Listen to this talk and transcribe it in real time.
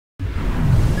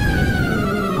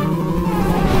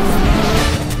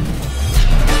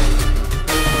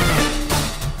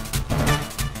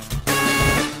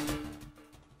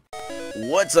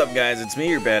What's up, guys? It's me,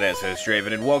 your badass host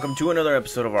Draven, and welcome to another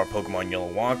episode of our Pokemon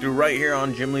Yellow walkthrough right here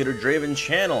on Gym Leader Draven's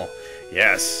channel.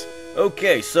 Yes.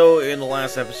 Okay, so in the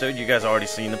last episode, you guys already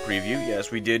seen the preview. Yes,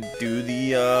 we did do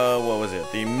the, what was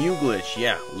it? The Mew glitch,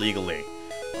 yeah, legally,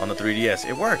 on the 3DS.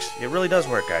 It works. It really does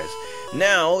work, guys.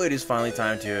 Now, it is finally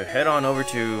time to head on over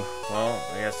to, well,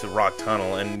 I guess the Rock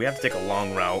Tunnel, and we have to take a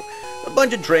long route. A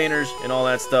bunch of trainers and all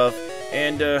that stuff.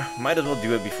 And might as well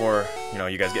do it before, you know,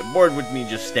 you guys get bored with me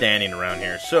just standing around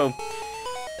here. So,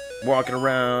 walking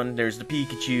around, there's the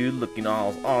Pikachu looking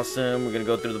all awesome. We're going to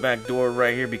go through the back door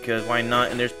right here because why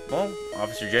not? And there's, well,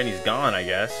 Officer Jenny's gone, I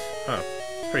guess. Huh,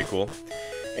 pretty cool.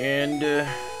 And,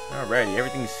 alrighty,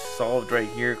 everything's solved right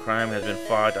here. Crime has been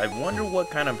fought. I wonder what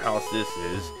kind of house this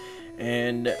is.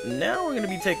 And now we're going to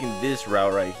be taking this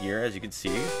route right here, as you can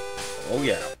see. Oh,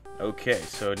 yeah. Okay,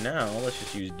 so now let's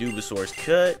just use Dubasaur's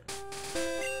cut.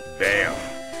 Bam!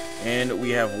 And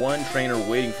we have one trainer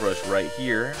waiting for us right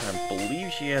here. I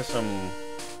believe she has some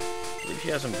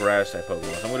grass type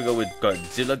Pokemon. So I'm gonna go with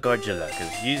Godzilla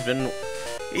because he's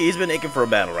been aching for a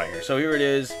battle right here. So here it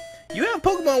is. You have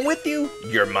Pokemon with you?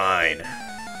 You're mine.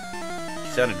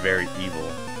 She sounded very evil.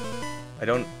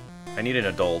 I need an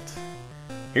adult.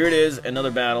 Here it is,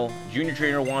 another battle. Junior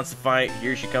trainer wants to fight.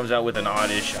 Here she comes out with an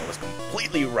oddish. I was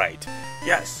completely right.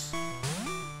 Yes.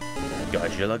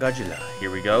 Godzilla.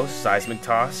 Here we go. Seismic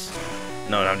toss.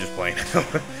 No, I'm just playing.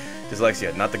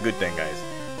 Dyslexia, not the good thing, guys.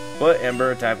 But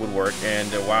Ember attack would work, and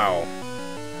wow.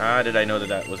 How did I know that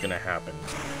that was going to happen?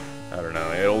 I don't know.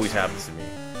 It always happens to me.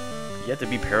 You have to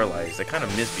be paralyzed. I kind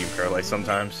of miss being paralyzed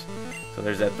sometimes. So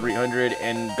there's that 300,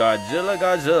 and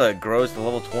Godzilla grows to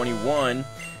level 21.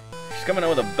 She's coming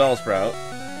out with a Bellsprout.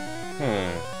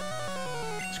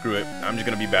 Screw it. I'm just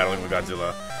going to be battling with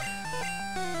Godzilla.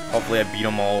 Hopefully I beat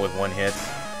them all with one hit.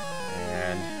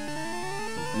 And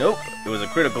nope, it was a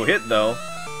critical hit though.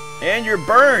 And you're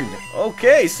burned.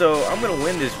 Okay, so I'm gonna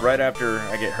win this right after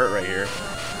I get hurt right here.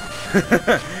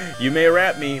 You may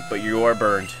wrap me, but you are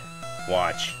burned.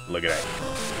 Watch. Look at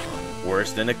that.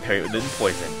 Worse than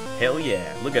poison. Hell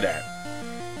yeah. Look at that.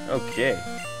 Okay,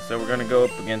 so we're gonna go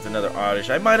up against another oddish.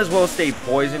 I might as well stay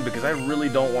poisoned because I really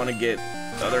don't want to get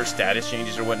other status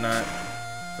changes or whatnot.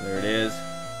 So there it is.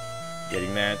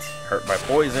 Getting that. Hurt by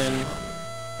poison.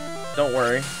 Don't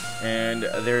worry. And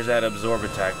there's that absorb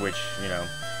attack, which, you know,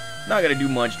 not going to do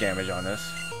much damage on us.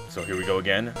 So here we go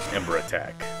again. Ember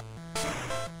attack.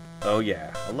 Oh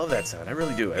yeah. I love that sound. I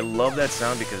really do. I love that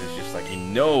sound because it's just like, you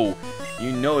know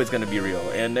it's going to be real.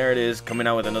 And there it is. Coming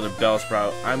out with another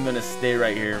Bellsprout. I'm going to stay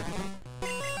right here.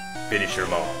 Finish her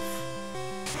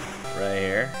off. Right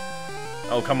here.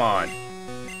 Oh, come on.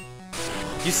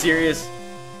 You serious?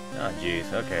 Oh,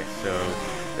 jeez. Okay, so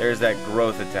there's that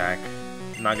growth attack.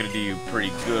 I'm not going to do you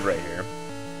pretty good right here.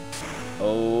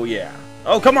 Oh, yeah.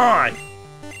 Oh, come on!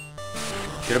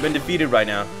 Should have been defeated right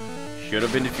now. Should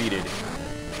have been defeated.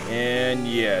 And,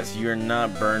 yes, you're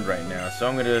not burned right now. So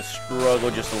I'm going to struggle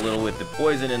just a little with the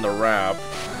poison and the wrap.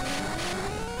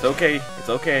 It's okay. It's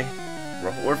okay.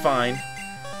 We're fine.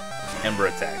 Ember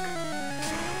attack.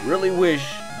 Really wish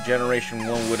Generation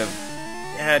 1 would have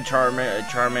had Charmander,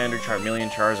 Charmeleon,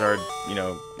 Charizard, you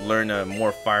know, learn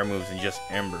more fire moves than just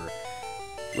Ember.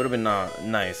 Would have been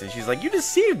nice. And she's like, you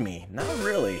deceived me. Not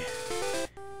really.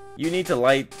 You need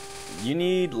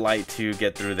light to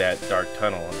get through that dark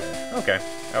tunnel. Okay,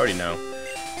 I already know.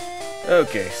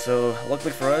 Okay, so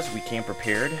luckily for us, we came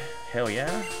prepared. Hell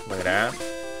yeah. Look at that.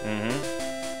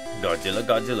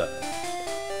 Godzilla.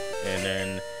 And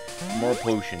then more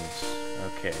potions.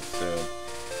 Okay, so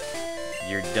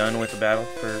you're done with the battle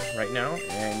for right now,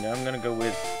 and I'm gonna go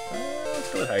with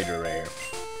let's go with Hydro right here.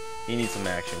 He needs some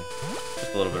action,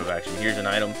 just a little bit of action. Here's an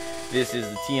item. This is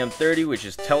the TM30, which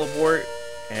is teleport,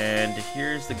 and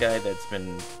here's the guy that's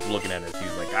been looking at us.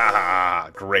 He's like,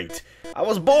 ah, great. I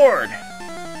was bored.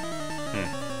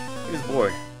 He was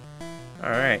bored. All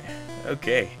right,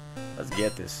 okay, let's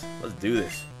get this. Let's do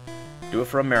this. Do it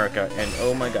for America. And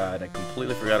oh my God, I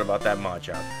completely forgot about that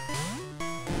Machop.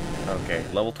 Okay,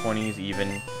 level 20 is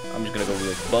even. I'm just gonna go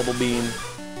with Bubble Beam.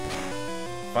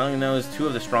 Finally knows two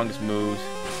of the strongest moves,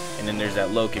 and then there's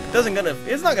that low kick.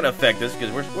 It's not gonna affect us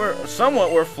because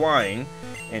we're flying.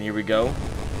 And here we go,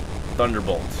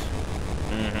 Thunderbolt.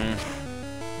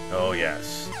 Oh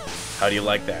yes. How do you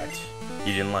like that?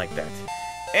 You didn't like that.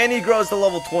 And he grows to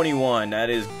level 21. That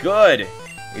is good.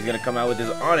 He's gonna come out with his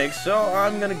Onix, so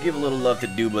I'm gonna give a little love to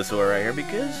Dubasaur right here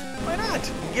because why not?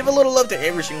 Give a little love to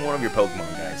every single one of your Pokemon,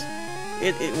 guys.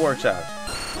 It works out.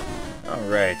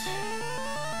 Alright.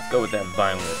 Let's go with that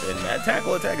Vine Whip. And that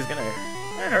tackle attack is gonna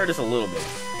hurt us a little bit.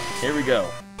 Here we go.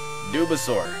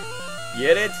 Dubasaur.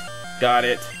 Get it? Got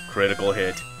it. Critical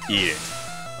hit. Eat it.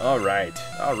 Alright,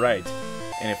 alright.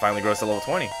 And it finally grows to level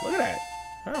 20. Look at that.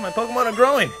 Oh, my Pokemon are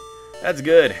growing. That's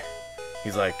good.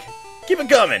 He's like, keep it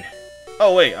coming.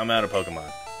 Oh, wait, I'm out of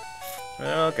Pokemon.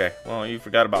 Okay, well, you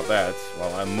forgot about that.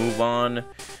 Well, I move on.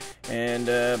 And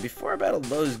before I battle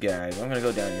those guys, I'm going to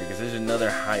go down here because there's another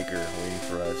hiker waiting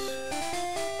for us.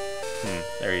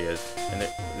 There he is. And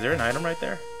is there an item right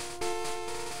there?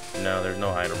 No, there's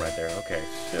no item right there. Okay,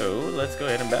 so let's go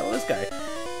ahead and battle this guy.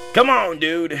 Come on,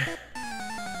 dude.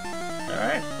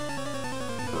 Alright.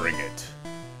 Bring it.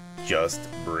 Just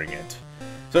bring it.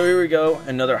 So here we go.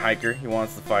 Another hiker. He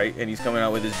wants to fight, and he's coming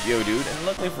out with his Geodude. And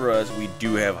luckily for us, we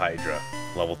do have Hydra.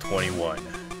 Level 21.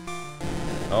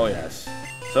 Oh, yes.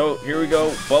 So here we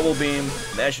go. Bubble Beam.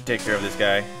 That should take care of this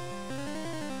guy.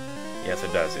 Yes,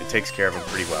 it does. It takes care of him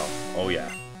pretty well. Oh, yeah.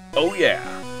 Oh, yeah.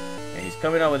 And he's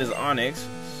coming out with his Onix.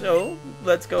 So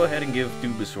let's go ahead and give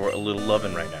Dubasaur a little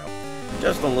lovin' right now.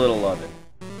 Just a little lovin'.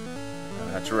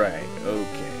 That's right.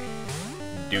 Okay.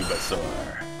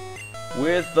 Dubasaur.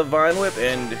 With the Vine Whip,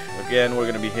 and again, we're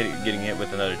going to be getting hit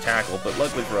with another tackle, but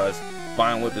luckily for us,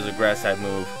 Vine Whip is a grass-type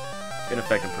move. Gonna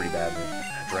affect him pretty badly.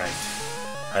 That's right.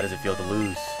 How does it feel to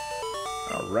lose?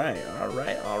 Alright,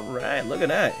 alright, alright. Look at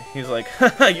that. He's like,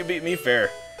 haha, you beat me fair.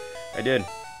 I did.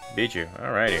 Beat you.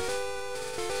 Alrighty.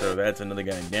 So that's another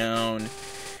guy down.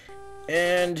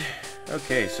 And,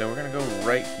 okay, so we're gonna go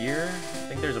right here. I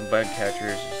think there's a bug catcher.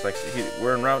 It's just like,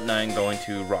 we're in Route 9 going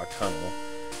to Rock Tunnel.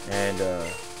 And,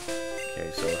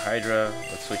 okay, so Hydra,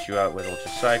 let's switch you out with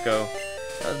Ultra Psycho.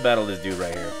 Let's battle this dude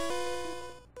right here.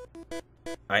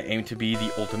 I aim to be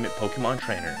the ultimate Pokemon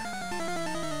trainer.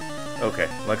 Okay,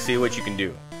 let's see what you can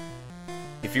do.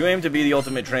 If you aim to be the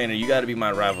ultimate trainer, you gotta be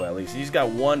my rival at least. He's got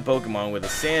one Pokemon with a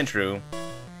Sandshrew.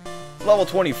 It's level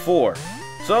 24.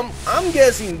 So I'm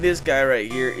guessing this guy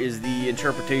right here is the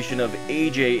interpretation of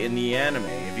AJ in the anime.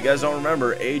 If you guys don't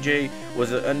remember, AJ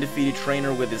was an undefeated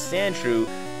trainer with his Sandshrew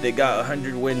that got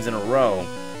 100 wins in a row.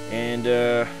 And,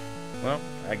 well,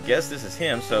 I guess this is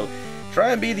him. So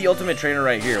try and be the ultimate trainer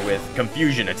right here with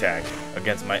Confusion Attack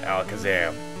against my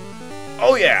Alakazam.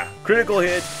 Oh yeah, critical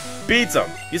hit, beats him.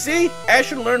 You see, Ash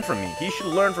should learn from me. He should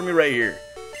learn from me right here.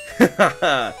 Look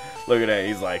at that,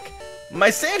 he's like, my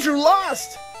Sandshrew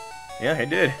lost! Yeah, I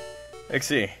did. Let's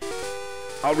see.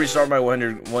 I'll restart my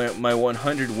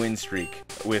 100 win streak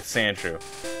with Sandshrew.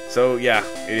 So yeah,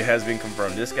 it has been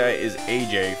confirmed. This guy is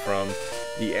AJ from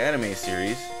the anime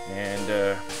series, and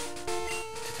it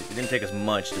didn't take us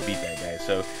much to beat that guy.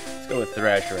 So let's go with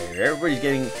Thrasher right here.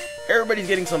 Everybody's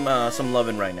getting some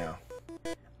loving right now.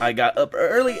 I got up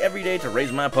early every day to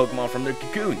raise my Pokemon from their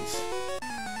cocoons.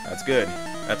 That's good.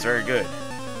 That's very good.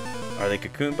 Are they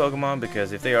cocoon Pokemon?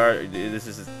 Because if they are, this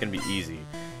is going to be easy.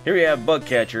 Here we have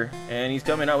Bugcatcher, and he's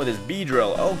coming out with his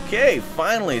Beedrill. Okay,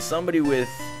 finally somebody with,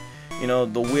 you know,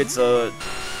 the wits to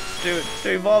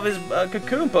evolve his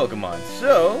cocoon Pokemon.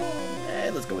 So,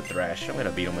 let's go with Thrash. I'm going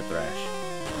to beat him with Thrash.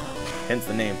 Hence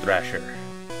the name Thrasher.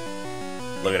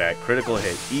 Look at that, critical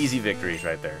hit. Easy victories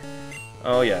right there.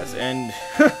 Oh yes, and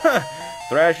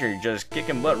Thrasher just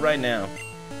kicking butt right now.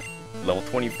 Level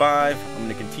 25. I'm going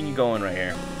to continue going right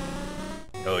here.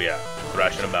 Oh yeah,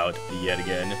 thrashing about yet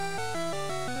again.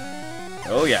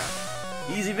 Oh yeah,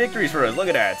 easy victories for us. Look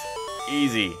at that,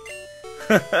 easy.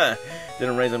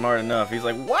 Didn't raise him hard enough. He's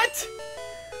like, what?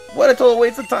 What a total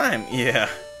waste of time. Yeah,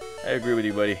 I agree with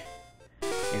you, buddy.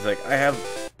 He's like, I have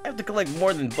to collect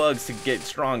more than bugs to get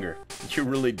stronger. You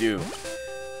really do.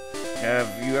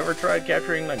 Have you ever tried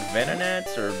capturing like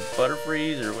Venonats or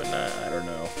Butterfrees or whatnot? I don't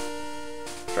know.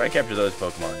 Try to capture those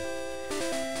Pokemon.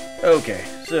 Okay,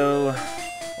 so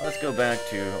let's go back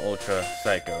to Ultra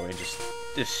Psycho and just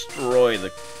destroy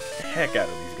the heck out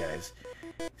of these guys.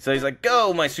 So he's like,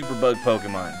 go, my Super Bug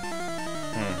Pokemon.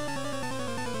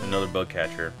 Another bug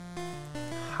catcher.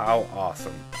 How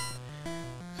awesome.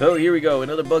 So here we go,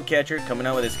 another bug catcher coming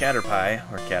out with his Caterpie,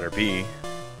 or Caterpie.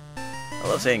 I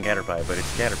love saying Caterpie, but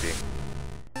it's Caterpie.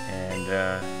 And,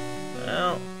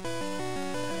 well,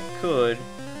 I could,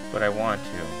 but I want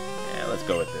to. Yeah, let's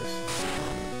go with this.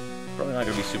 Probably not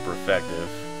going to be super effective.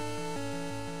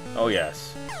 Oh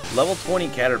yes. Level 20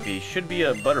 Caterpie should be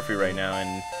a Butterfree right now,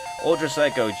 and Ultra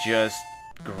Psycho just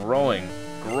growing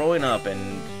up, and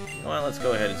you know what, let's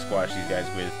go ahead and squash these guys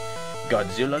with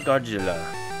Godzilla.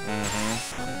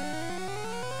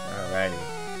 Alrighty.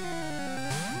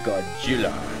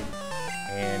 Godzilla.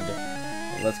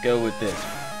 And let's go with this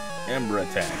Ember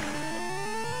attack.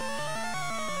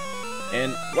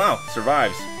 And wow,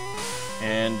 survives.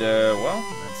 And well,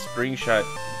 that Spring Shot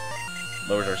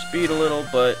lowers our speed a little,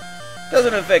 but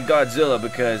doesn't affect Godzilla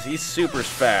because he's super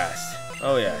fast.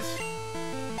 Oh yes.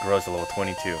 Grows to level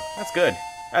 22. That's good.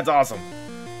 That's awesome.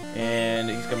 And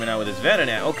he's coming out with his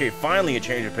Venonat. Okay, finally a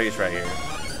change of pace right here.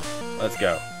 Let's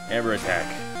go. Ember attack.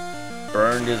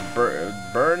 Burned his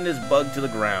bug to the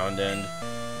ground, and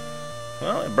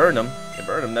well, it burned him. It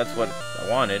burned him. That's what I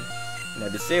wanted. Now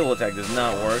disable attack does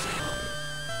not work.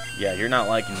 Yeah, you're not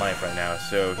liking life right now.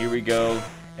 So here we go.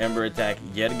 Ember attack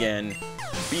yet again.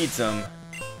 Beats him.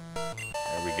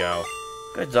 There we go.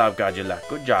 Good job, Godzilla.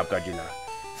 Good job, Godzilla.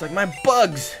 It's like my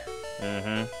bugs.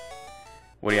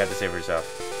 What do you have to say for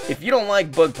yourself? If you don't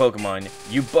like bug Pokemon,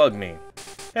 you bug me.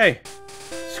 Hey,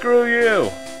 screw you.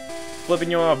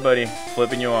 Flipping you off, buddy.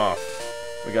 Flipping you off.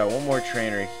 We got one more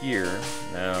trainer here.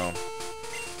 Now,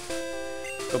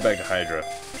 go back to Hydra.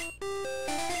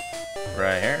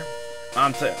 Right here.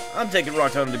 I'm taking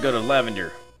Rock Totem to go to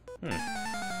Lavender.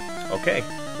 Okay,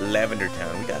 Lavender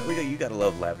Town. You gotta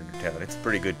love Lavender Town. It's a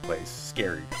pretty good place.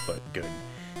 Scary, but good.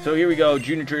 So here we go.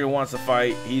 Junior Trainer wants to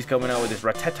fight. He's coming out with his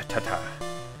Rattata.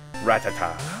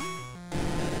 Rattata.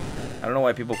 I don't know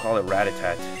why people call it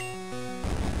Ratatat.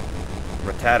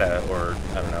 Rattata, or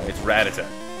I don't know. It's Rattata.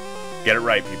 Get it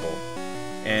right, people.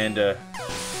 And there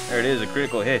it is, a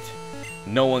critical hit.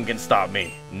 No one can stop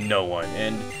me. No one.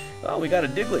 And oh, we got a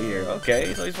Diglett here.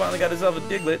 Okay, so he's finally got himself a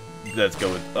Diglett. Let's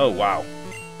go with. Oh wow.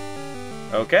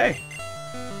 Okay.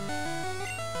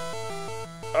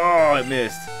 Oh, it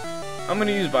missed. I'm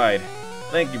gonna use Bide.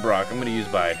 Thank you, Brock. I'm gonna use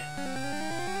Bide.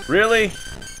 Really?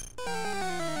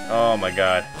 Oh my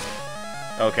god.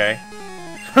 Okay.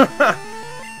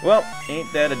 Well,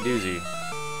 ain't that a doozy.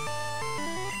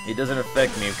 It doesn't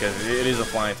affect me because it is a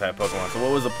flying type Pokemon. So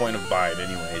what was the point of Bide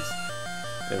anyways?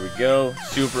 There we go.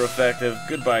 Super effective.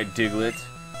 Goodbye, Diglett.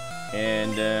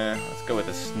 And let's go with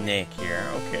a snake here.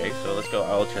 Okay, so let's go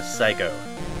Ultra Psycho.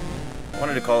 I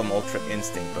wanted to call him Ultra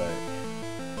Instinct, but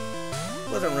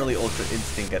it wasn't really Ultra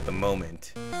Instinct at the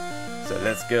moment. So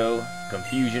let's go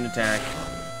Confusion Attack.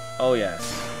 Oh yes.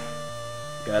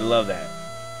 Gotta love that.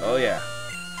 Oh yeah.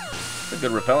 It's a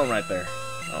good repellent right there.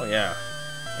 Oh yeah.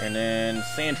 And then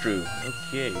Sandshrew.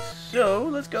 Okay, so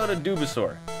let's go to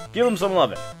Dubasaur. Give him some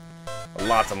loving.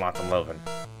 Lots and lots of loving.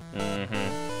 There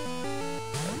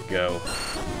we go.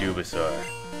 Dubasaur.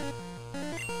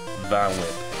 Vine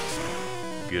Whip.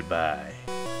 Goodbye.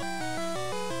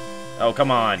 Oh,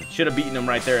 come on. Should have beaten him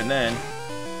right there and then.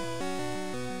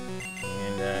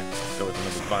 And let's go with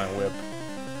another Vine Whip.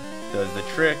 Does the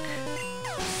trick.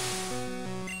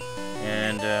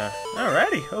 And,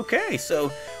 alrighty. Okay,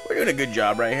 so we're doing a good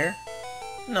job right here.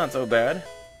 Not so bad.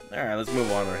 Alright, let's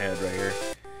move on ahead right here.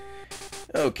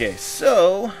 Okay,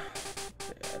 so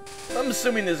I'm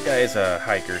assuming this guy is a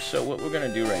hiker, so what we're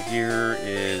gonna do right here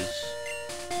is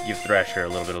give Thrasher a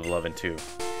little bit of loving too.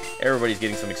 Everybody's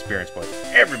getting some experience points.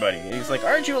 Everybody! And he's like,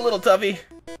 aren't you a little toughy?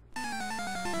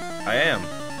 I am.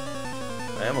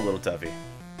 I am a little toughy.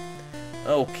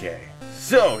 Okay,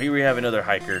 so here we have another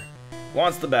hiker.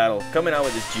 Wants the battle, coming out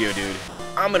with this Geodude.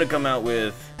 I'm gonna come out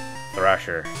with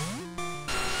Thrasher.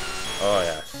 Oh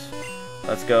yes.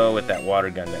 Let's go with that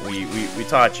water gun that we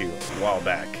taught you a while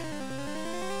back.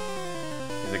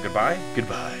 Is it goodbye?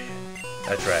 Goodbye.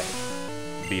 That's right.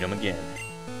 Beat him again.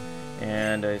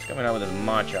 And he's coming out with his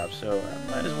Machop, so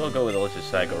I might as well go with Ultra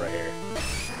Psycho right here.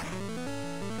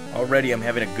 Already I'm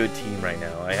having a good team right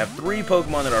now. I have 3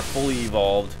 Pokemon that are fully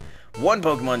evolved. 1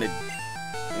 Pokemon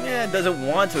that doesn't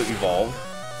want to evolve.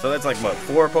 So that's like, what,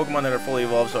 4 Pokemon that are fully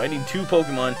evolved. So I need 2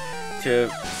 Pokemon to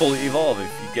fully evolve, if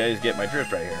you guys get my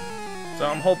drift right here. So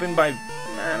I'm hoping by,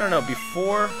 I don't know,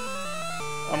 before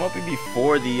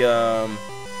the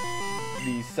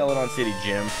Celadon City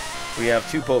gym, we have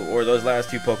those last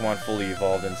 2 Pokemon fully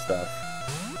evolved and stuff.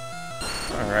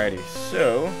 Alrighty,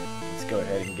 so let's go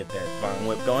ahead and get that Vine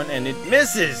Whip going, and it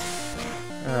misses!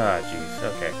 Ah, jeez,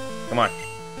 okay. Come on.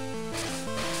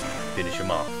 Finish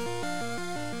him off.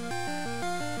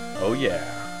 Oh yeah.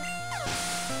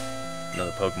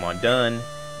 Another Pokemon done.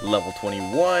 Level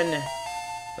 21.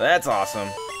 That's awesome.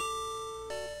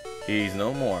 He's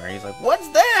no more. He's like, what's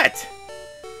that?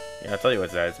 Yeah, I'll tell you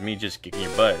what's that. It's me just kicking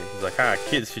your butt. He's like,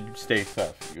 kids should stay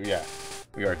tough. Yeah,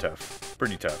 we are tough.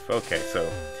 Pretty tough. Okay, so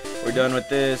we're done with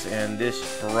this, and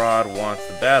this broad wants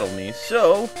to battle me.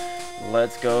 So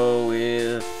let's go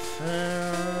with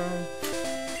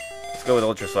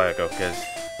Ultra Psycho, because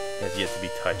it has yet to be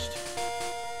touched.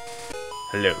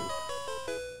 Hello.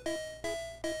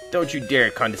 Don't you dare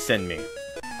condescend me.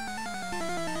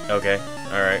 Okay,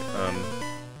 alright,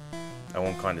 I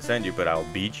won't condescend you, but I'll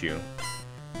beat you.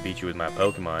 Beat you with my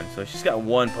Pokemon. So she's got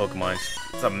 1 Pokemon.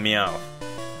 It's a Meowth.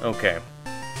 Okay.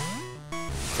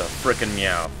 It's a frickin'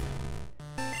 Meowth.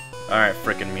 Alright,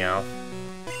 frickin' Meowth.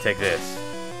 Take this.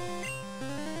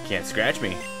 Can't scratch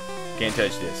me. Can't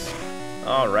touch this.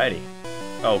 Alrighty.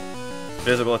 Oh,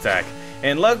 physical attack.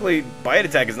 And luckily, bite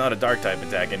attack is not a dark type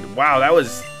attack. And wow, that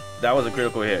was a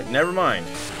critical hit. Never mind.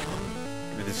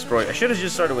 Destroy. I should have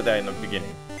just started with that in the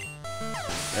beginning.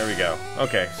 There we go.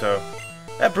 Okay, so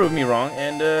that proved me wrong.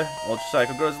 And Ultra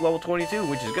Cycle grows to level 22,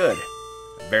 which is good.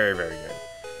 Very, very good.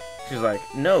 She's like,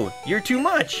 no, you're too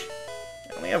much.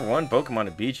 I only have one Pokemon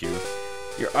to beat you.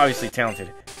 You're obviously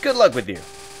talented. Good luck with you.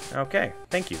 Okay,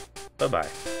 thank you. Bye-bye.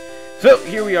 So,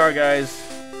 here we are, guys,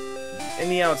 in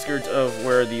the outskirts of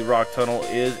where the rock tunnel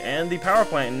is and the power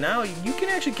plant. And now you can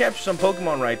actually capture some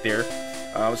Pokemon right there.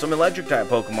 Some electric type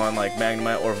Pokemon like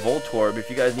Magma or Voltorb. If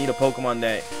you guys need a Pokemon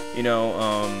that, you know,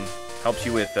 helps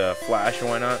you with Flash or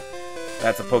whatnot,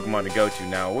 that's a Pokemon to go to.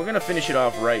 Now, we're going to finish it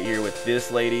off right here with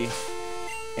this lady.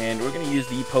 And we're going to use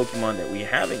the Pokemon that we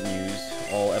haven't used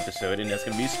all episode, and that's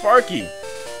going to be Sparky.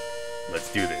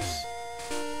 Let's do this.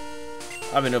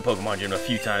 I've been to a Pokemon Gym a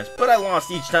few times, but I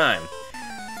lost each time.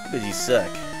 Because you suck.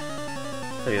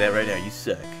 I'll tell you that right now, you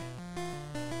suck.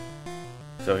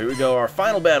 So here we go, our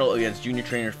final battle against Junior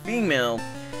Trainer Female.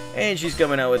 And she's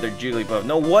coming out with her Jigglypuff.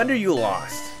 No wonder you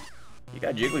lost. You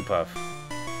got Jigglypuff.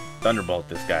 Thunderbolt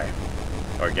this guy.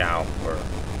 Or gal. Or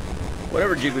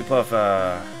whatever Jigglypuff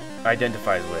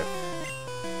identifies with.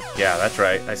 Yeah, that's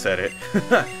right. I said it.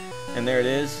 And there it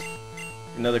is.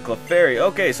 Another Clefairy.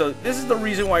 Okay, so this is the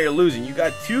reason why you're losing. You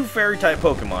got two Fairy-type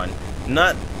Pokemon.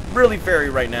 Not really Fairy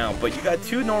right now, but you got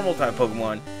two Normal-type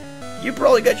Pokemon. You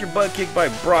probably got your butt kicked by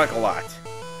Brock a lot.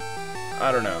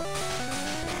 I don't know.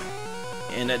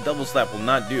 And that Double Slap will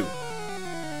not do.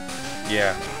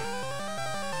 Yeah.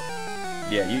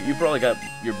 Yeah, you probably got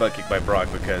your butt kicked by Brock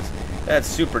because that's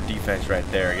super defense right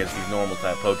there against these normal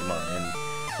type Pokemon. And,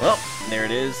 well, there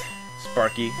it is.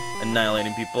 Sparky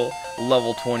annihilating people.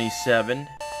 Level 27.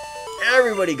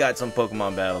 Everybody got some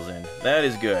Pokemon battles in. That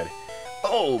is good.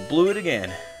 Oh, blew it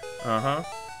again. Uh-huh.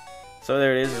 So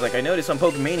there it is. It's like, I noticed some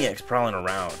Pokemaniacs prowling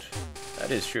around. That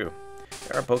is true.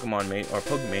 There are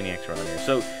Pokemaniacs around here.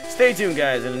 So stay tuned,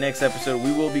 guys. In the next episode,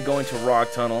 we will be going to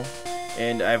Rock Tunnel.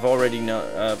 And I've already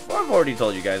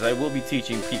told you guys, I will be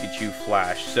teaching Pikachu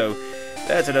Flash. So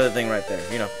that's another thing right there.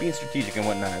 You know, being strategic and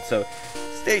whatnot. So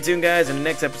stay tuned, guys. In the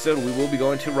next episode, we will be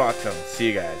going to Rock Tunnel. See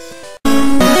you guys.